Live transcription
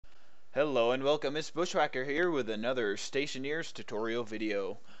Hello and welcome, it's Bushwhacker here with another Stationeers tutorial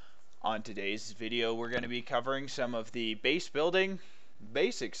video. On today's video we're going to be covering some of the base building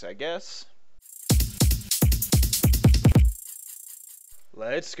basics, I guess.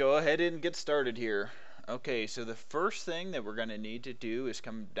 Let's go ahead and get started here. Okay, so the first thing that we're going to need to do is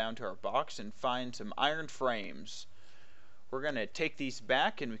come down to our box and find some iron frames. We're going to take these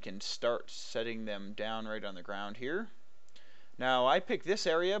back and we can start setting them down right on the ground here. Now I picked this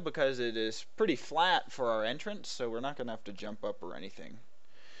area because it is pretty flat for our entrance, so we're not going to have to jump up or anything.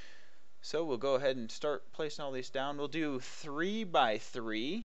 So we'll go ahead and start placing all these down. We'll do 3 by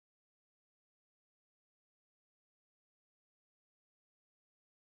 3.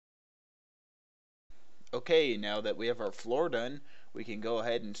 Okay, now that we have our floor done, we can go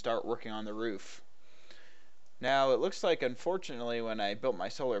ahead and start working on the roof. Now it looks like, unfortunately, when I built my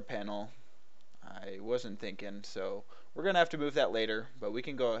solar panel, I wasn't thinking, so we're going to have to move that later, but we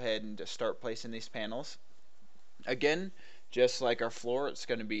can go ahead and just start placing these panels. Again, just like our floor, it's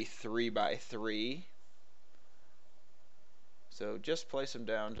going to be 3 by 3. So just place them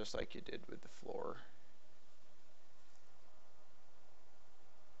down just like you did with the floor.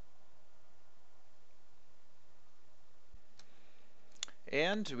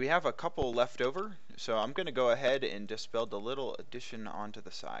 And we have a couple left over, so I'm going to go ahead and just build a little addition onto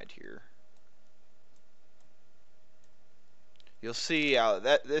the side here. You'll see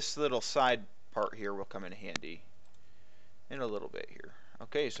that this little side part here will come in handy in a little bit here.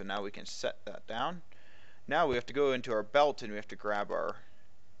 Okay, so now we can set that down. Now we have to go into our belt and we have to grab our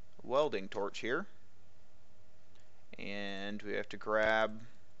welding torch here. And we have to grab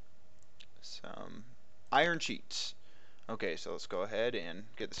some iron sheets. Okay, so let's go ahead and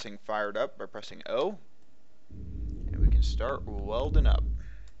get this thing fired up by pressing O. And we can start welding up.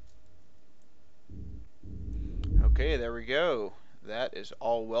 Okay, there we go. That is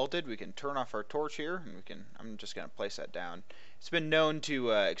all welded. We can turn off our torch here, and I'm just going to place that down. It's been known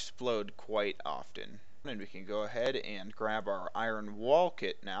to explode quite often. And we can go ahead and grab our iron wall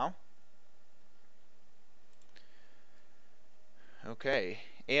kit now. Okay,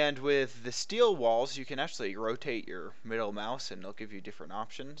 and with the steel walls, you can actually rotate your middle mouse and it'll give you different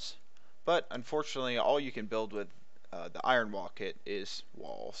options. But unfortunately, all you can build with the iron wall kit is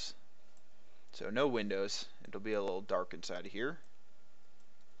walls. So no windows. It'll be a little dark inside of here.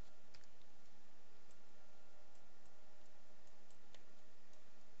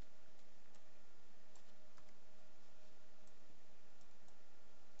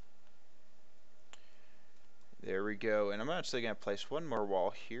 There we go. And I'm actually going to place one more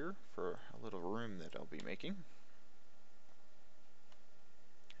wall here for a little room that I'll be making.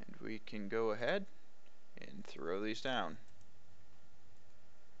 And we can go ahead and throw these down.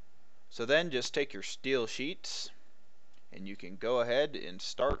 So then just take your steel sheets and you can go ahead and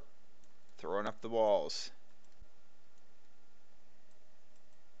start throwing up the walls.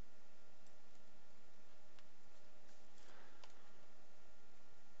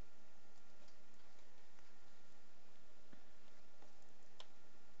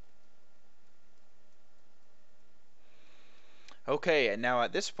 Okay, and now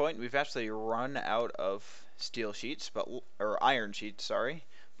at this point we've actually run out of steel sheets, or iron sheets, sorry,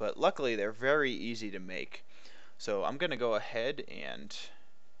 but luckily they're very easy to make. So I'm going to go ahead and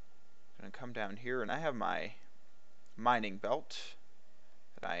come down here, and I have my mining belt.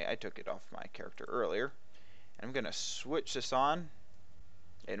 I took it off my character earlier. And I'm going to switch this on,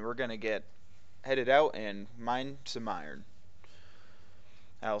 and we're going to get headed out and mine some iron.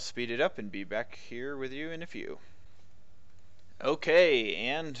 I'll speed it up and be back here with you in a few. Okay,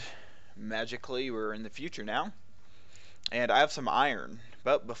 and magically we're in the future now. And I have some iron.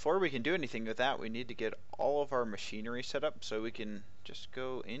 But before we can do anything with that, we need to get all of our machinery set up, so we can just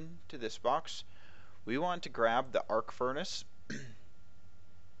go into this box. We want to grab the arc furnace.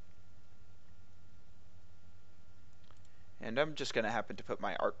 And I'm just going to happen to put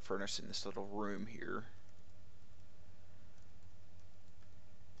my arc furnace in this little room here.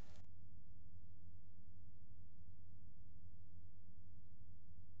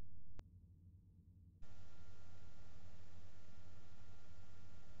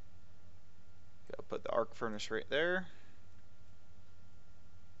 I'll put the arc furnace right there.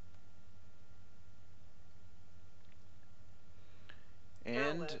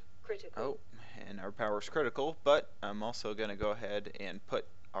 And and our power's critical, but I'm also going to go ahead and put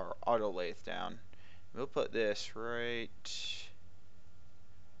our auto lathe down. We'll put this right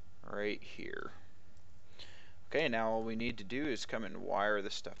here. Okay, now all we need to do is come and wire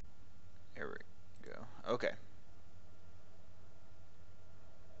this stuff. There we go. Okay.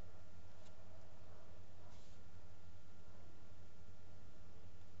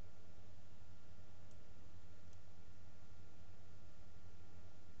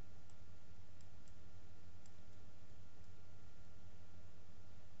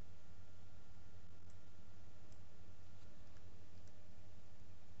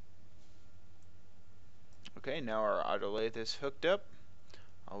 Okay, now our auto lathe is hooked up.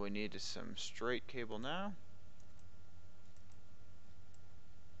 All we need is some straight cable now.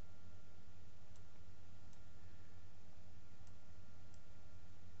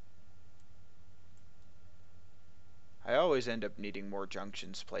 I always end up needing more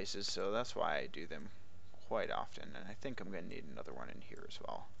junctions places, so that's why I do them quite often, and I think I'm going to need another one in here as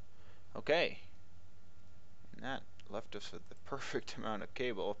well. Okay, and that left us with the perfect amount of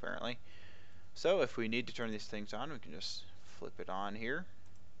cable apparently. So if we need to turn these things on, we can just flip it on here.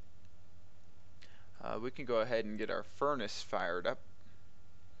 We can go ahead and get our furnace fired up,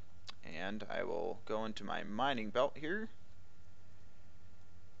 and I will go into my mining belt here.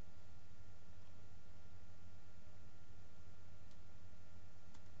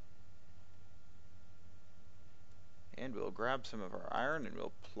 And we'll grab some of our iron and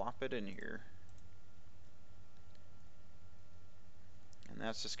we'll plop it in here. And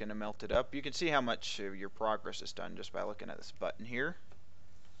that's just going to melt it up. You can see how much your progress is done just by looking at this button here.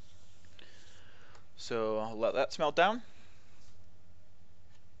 So I'll let that smelt down.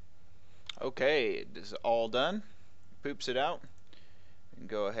 Okay, it is all done. Poops it out. We can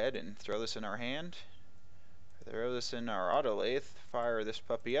go ahead and throw this in our hand. Throw this in our auto lathe. Fire this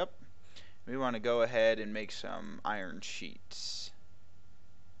puppy up. We want to go ahead and make some iron sheets.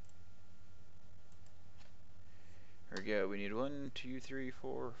 Here we go. We need 1, 2, 3,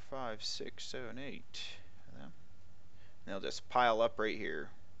 4, 5, 6, 7, 8. And they'll just pile up right here.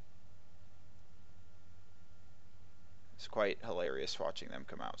 It's quite hilarious watching them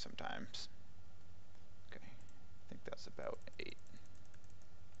come out sometimes. Okay, I think that's about 8.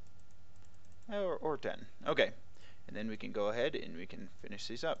 Or 10. Okay, and then we can go ahead and we can finish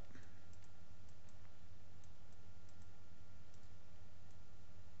these up.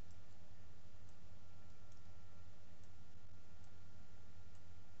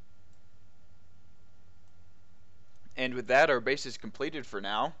 And with that, our base is completed for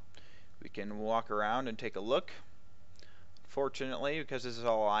now. We can walk around and take a look. Fortunately, because this is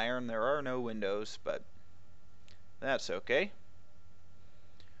all iron, there are no windows, but that's okay.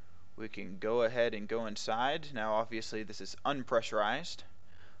 We can go ahead and go inside. Now obviously this is unpressurized,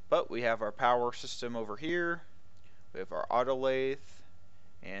 but we have our power system over here, we have our auto lathe,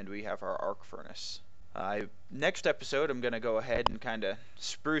 and we have our arc furnace. Next episode I'm going to go ahead and kind of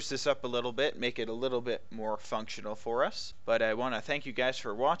spruce this up a little bit, make it a little bit more functional for us. But I want to thank you guys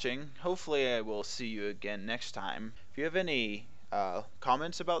for watching. Hopefully I will see you again next time. If you have any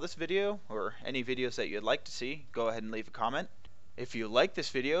comments about this video or any videos that you'd like to see, go ahead and leave a comment. If you like this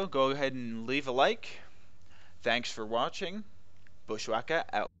video, go ahead and leave a like. Thanks for watching. Bushwacka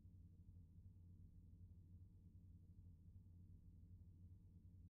out.